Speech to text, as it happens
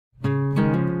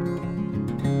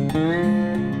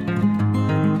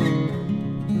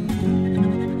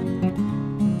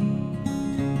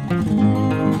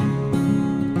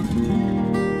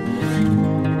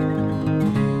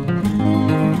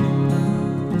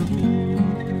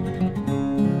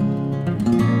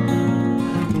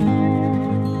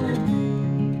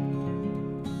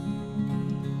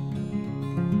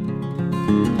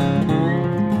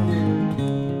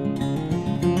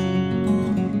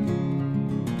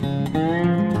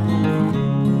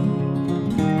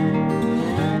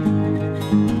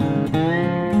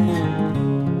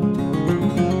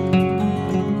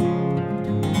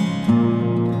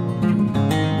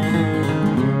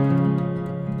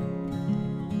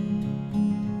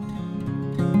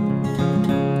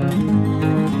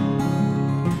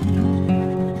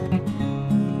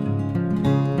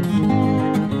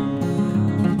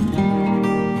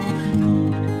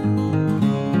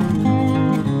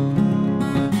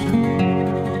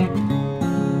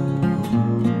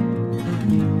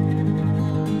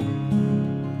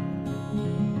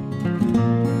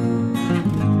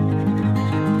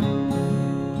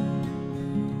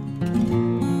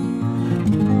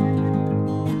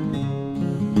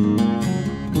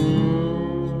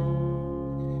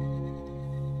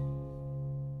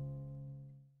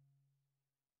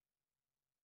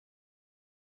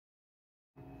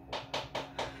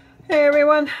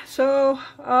everyone. So,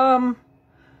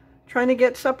 trying to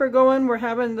get supper going. We're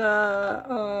having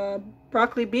the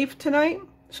broccoli beef tonight.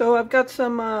 So I've got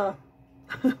some,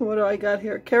 what do I got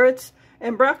here? Carrots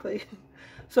and broccoli.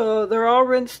 So they're all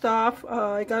rinsed off.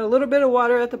 I got a little bit of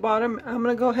water at the bottom. I'm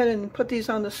going to go ahead and put these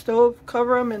on the stove,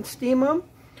 cover them and steam them.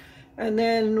 And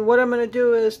then what I'm going to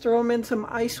do is throw them in some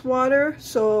ice water.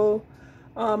 So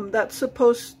that's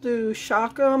supposed to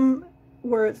shock them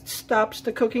where it stops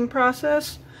the cooking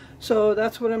process. So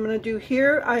that's what I'm going to do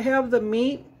here. I have the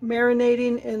meat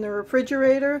marinating in the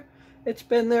refrigerator. It's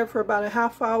been there for about a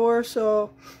half hour,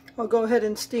 so I'll go ahead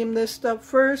and steam this stuff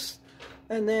first,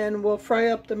 and then we'll fry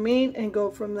up the meat and go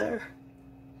from there.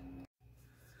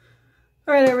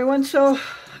 Alright everyone, so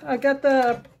I got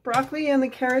the broccoli and the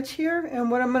carrots here,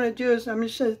 and what I'm going to do is I'm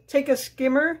just going to take a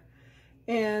skimmer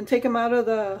and take them out of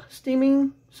the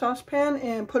steaming saucepan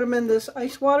and put them in this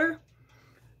ice water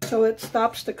so it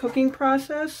stops the cooking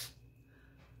process.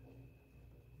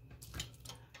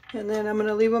 And then I'm going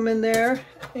to leave them in there,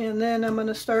 and then I'm going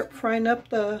to start frying up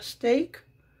the steak.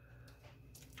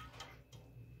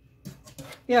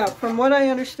 Yeah, from what I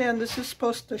understand, this is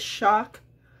supposed to shock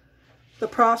the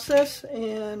process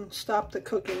and stop the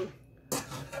cooking.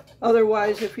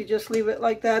 Otherwise, if you just leave it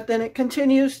like that, then it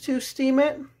continues to steam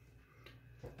it,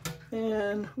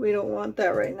 and we don't want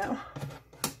that right now.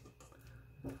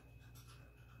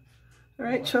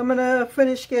 Alright, so I'm going to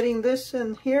finish getting this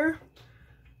in here,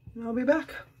 and I'll be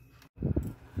back.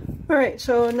 Alright,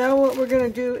 so now what we're going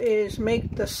to do is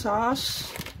make the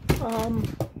sauce.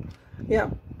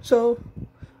 So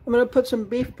I'm going to put some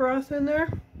beef broth in there.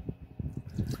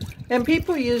 And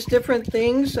people use different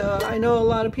things. I know a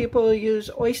lot of people use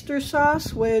oyster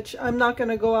sauce, which I'm not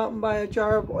going to go out and buy a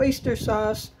jar of oyster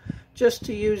sauce just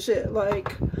to use it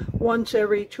like once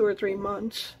every 2 or 3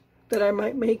 months that I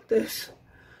might make this.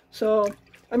 So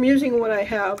I'm using what I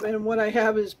have, and what I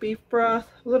have is beef broth,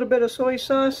 a little bit of soy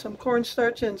sauce, some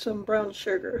cornstarch, and some brown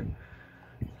sugar.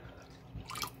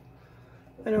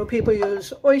 I know people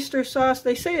use oyster sauce.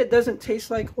 They say it doesn't taste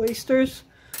like oysters,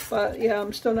 but yeah,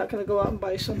 I'm still not going to go out and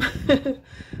buy some.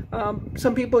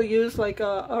 Some people use like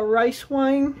a rice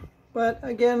wine, but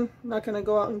again, I'm not going to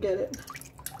go out and get it.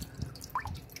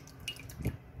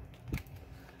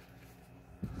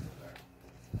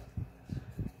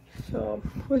 So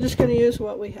we're just going to use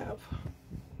what we have.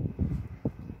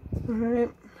 All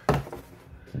right.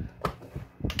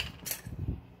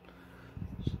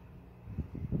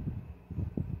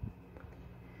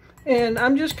 And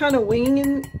I'm just kind of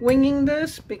winging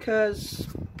this because,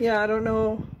 yeah, I don't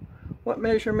know what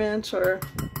measurements or.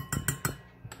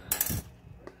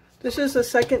 This is the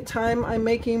second time I'm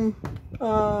making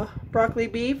broccoli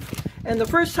beef. And the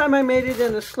first time I made it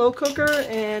in a slow cooker,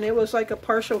 and it was like a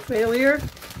partial failure.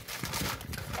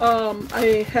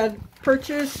 I had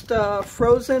purchased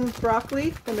frozen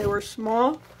broccoli, and they were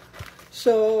small.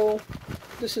 So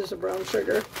this is a brown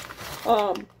sugar.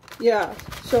 Yeah,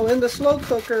 so in the slow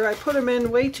cooker, I put them in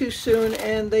way too soon,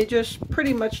 and they just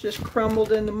pretty much just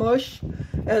crumbled into mush,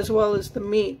 as well as the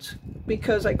meat,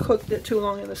 because I cooked it too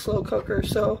long in the slow cooker.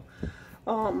 So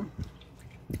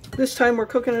this time we're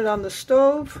cooking it on the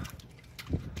stove.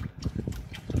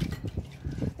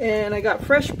 And I got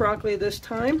fresh broccoli this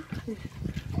time.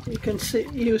 You can see,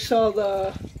 you saw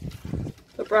the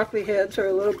broccoli heads are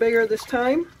a little bigger this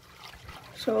time.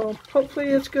 So hopefully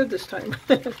it's good this time.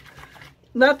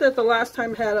 Not that the last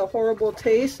time had a horrible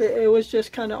taste. It was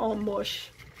just kind of all mush.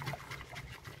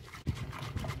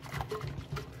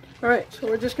 Alright, so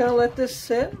we're just going to let this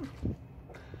sit.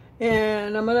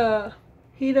 And I'm going to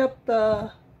heat up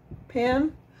the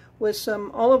pan with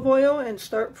some olive oil and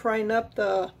start frying up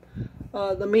the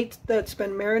meat that's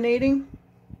been marinating.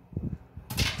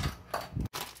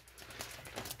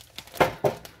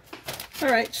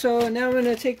 Alright, so now I'm going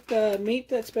to take the meat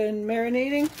that's been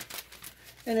marinating,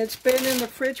 and it's been in the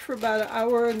fridge for about 1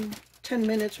 hour and 10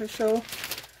 minutes or so.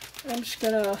 I'm just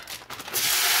gonna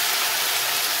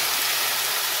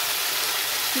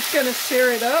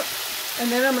sear it up,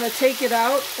 and then I'm gonna take it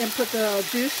out and put the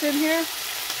juice in here.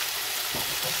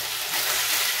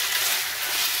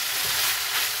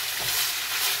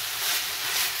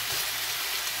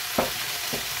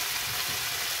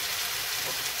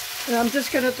 And I'm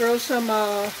just going to throw some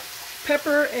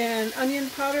pepper and onion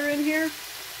powder in here.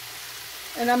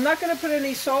 And I'm not going to put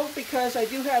any salt because I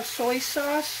do have soy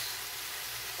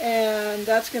sauce. And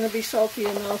that's going to be salty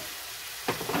enough.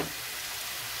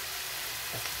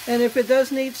 And if it does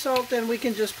need salt, then we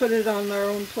can just put it on our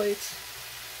own plates.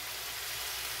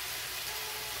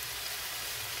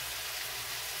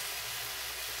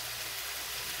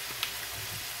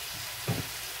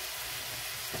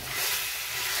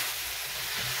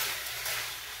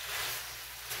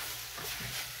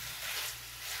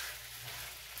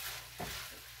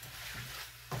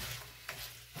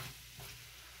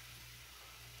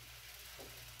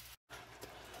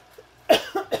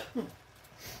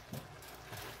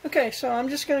 Okay, so I'm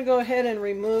just going to go ahead and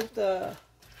remove the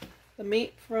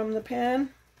meat from the pan.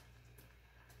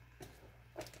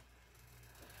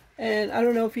 And I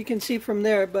don't know if you can see from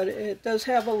there, but it does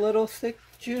have a little thick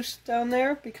juice down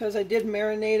there because I did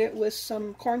marinate it with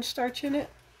some cornstarch in it.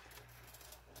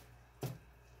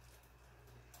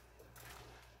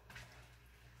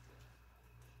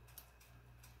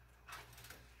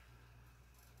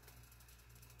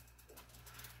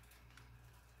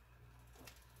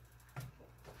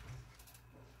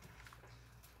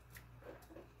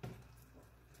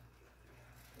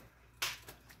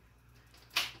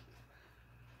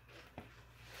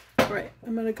 Alright,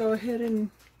 I'm going to go ahead and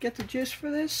get the juice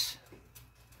for this.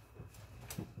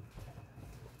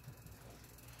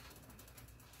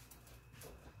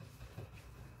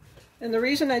 And the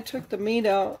reason I took the meat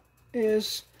out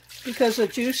is because the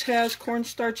juice has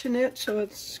cornstarch in it, so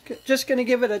it's just going to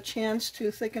give it a chance to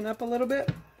thicken up a little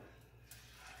bit.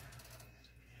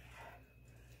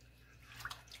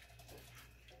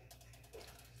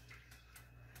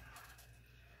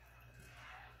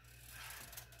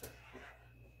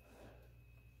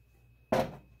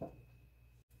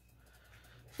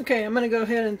 Okay, I'm going to go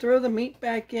ahead and throw the meat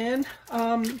back in.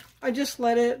 I just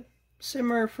let it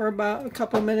simmer for about a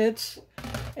couple minutes,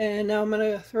 and now I'm going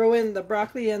to throw in the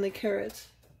broccoli and the carrots.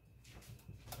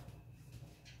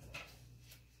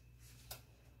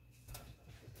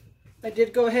 I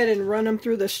did go ahead and run them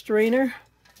through the strainer.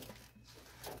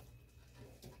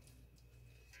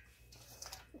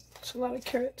 It's a lot of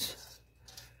carrots.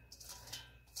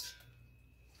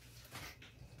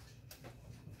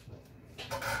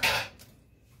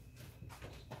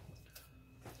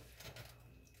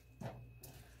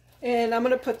 And I'm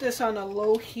going to put this on a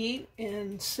low heat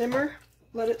and simmer,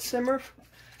 let it simmer.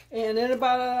 And in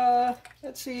about,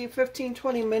 let's see,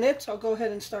 15-20 minutes, I'll go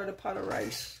ahead and start a pot of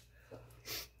rice.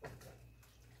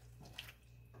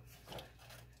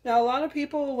 Now, a lot of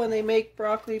people, when they make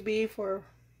broccoli beef or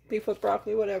beef with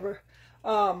broccoli, whatever,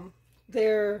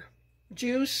 their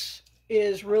juice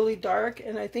is really dark.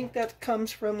 And I think that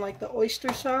comes from like the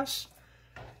oyster sauce.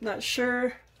 Not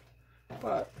sure,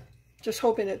 but just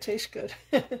hoping it tastes good.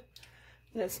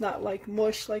 And it's not like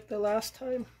mush like the last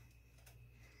time.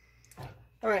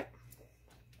 Alright.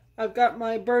 I've got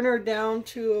my burner down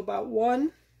to about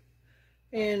 1.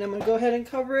 And I'm going to go ahead and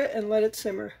cover it and let it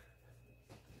simmer.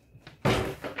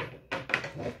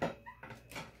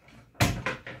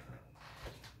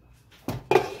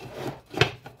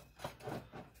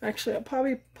 Actually, I'll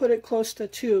probably put it close to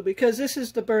 2 because this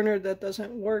is the burner that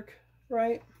doesn't work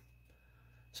right.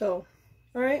 So,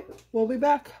 alright, we'll be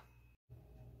back.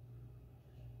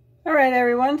 Alright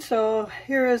everyone, so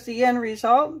here is the end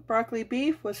result. Broccoli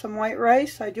beef with some white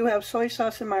rice. I do have soy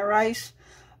sauce in my rice.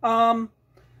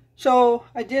 So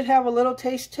I did have a little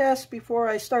taste test before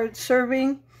I started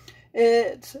serving.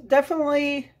 It's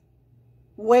definitely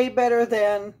way better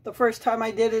than the first time I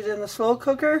did it in the slow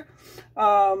cooker.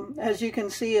 As you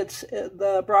can see,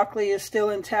 the broccoli is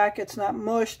still intact. It's not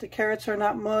mushed. The carrots are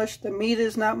not mushed. The meat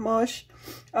is not mushed.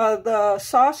 The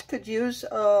sauce could use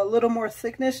a little more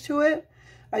thickness to it.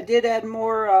 I did add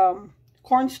more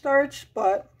cornstarch,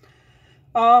 but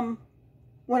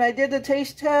when I did the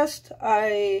taste test,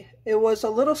 it was a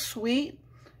little sweet.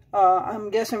 I'm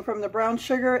guessing from the brown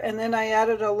sugar, and then I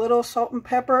added a little salt and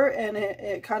pepper, and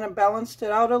it kind of balanced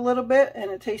it out a little bit, and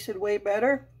it tasted way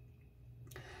better.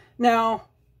 Now,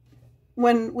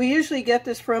 when we usually get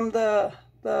this from the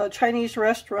Chinese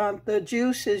restaurant, the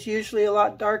juice is usually a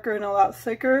lot darker and a lot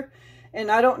thicker,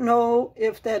 and I don't know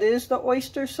if that is the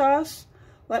oyster sauce.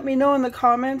 Let me know in the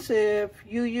comments if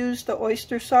you use the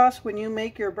oyster sauce when you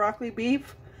make your broccoli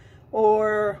beef,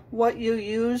 or what you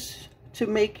use to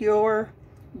make your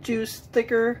juice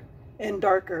thicker and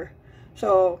darker.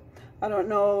 So I don't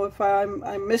know if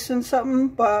I'm missing something,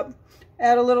 but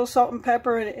add a little salt and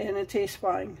pepper and it tastes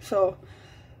fine. So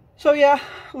yeah,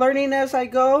 learning as I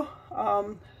go.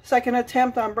 Second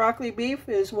attempt on broccoli beef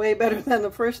is way better than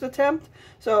the first attempt.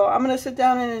 So I'm going to sit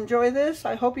down and enjoy this.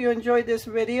 I hope you enjoyed this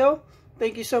video.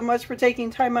 Thank you so much for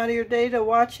taking time out of your day to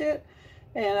watch it,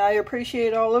 and I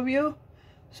appreciate all of you.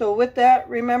 So with that,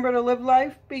 remember to live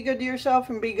life, be good to yourself,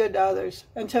 and be good to others.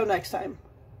 Until next time.